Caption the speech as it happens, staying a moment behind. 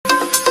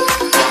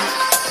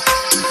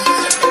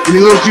Give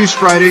me a little juice,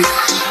 Friday.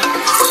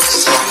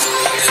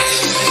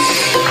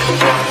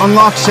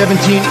 Unlock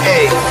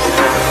 17A.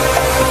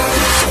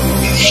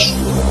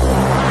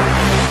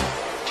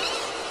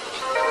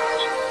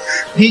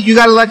 Pete, you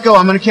gotta let go.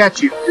 I'm gonna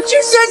catch you. But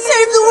you said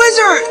save the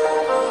wizard!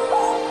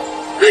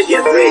 I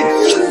can't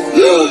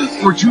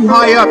breathe. We're too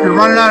high up. You're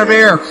running out of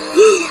air.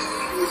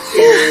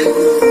 Yeah,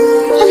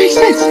 that makes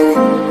sense.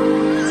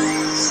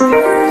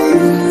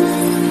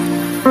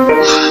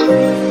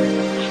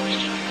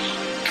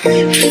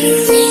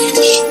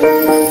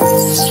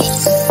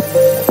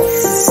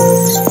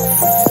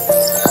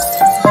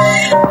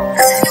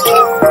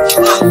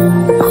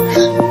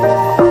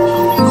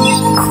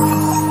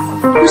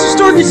 Mr.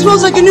 Stark, it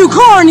smells like a new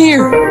car in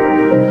here.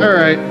 All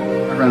right.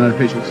 I ran out of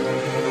patience.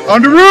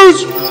 On to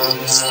ruse!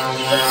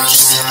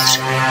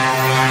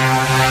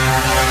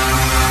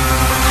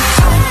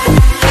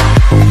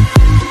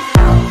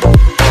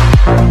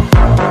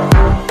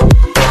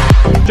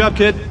 Good job,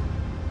 kid.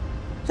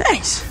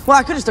 Thanks. Well,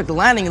 I could have stuck the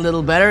landing a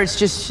little better. It's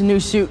just a new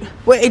suit.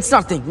 Wait, it's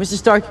nothing. Mr.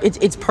 Stark,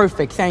 it's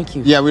perfect. Thank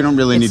you. Yeah, we don't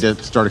really need to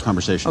start a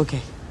conversation.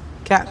 Okay.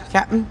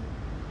 Captain?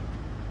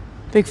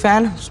 Big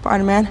fan of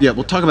Spider-Man? Yeah,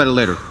 we'll talk about it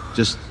later.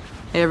 Just...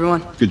 Hey,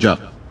 everyone. Good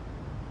job.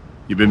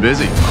 You've been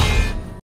busy.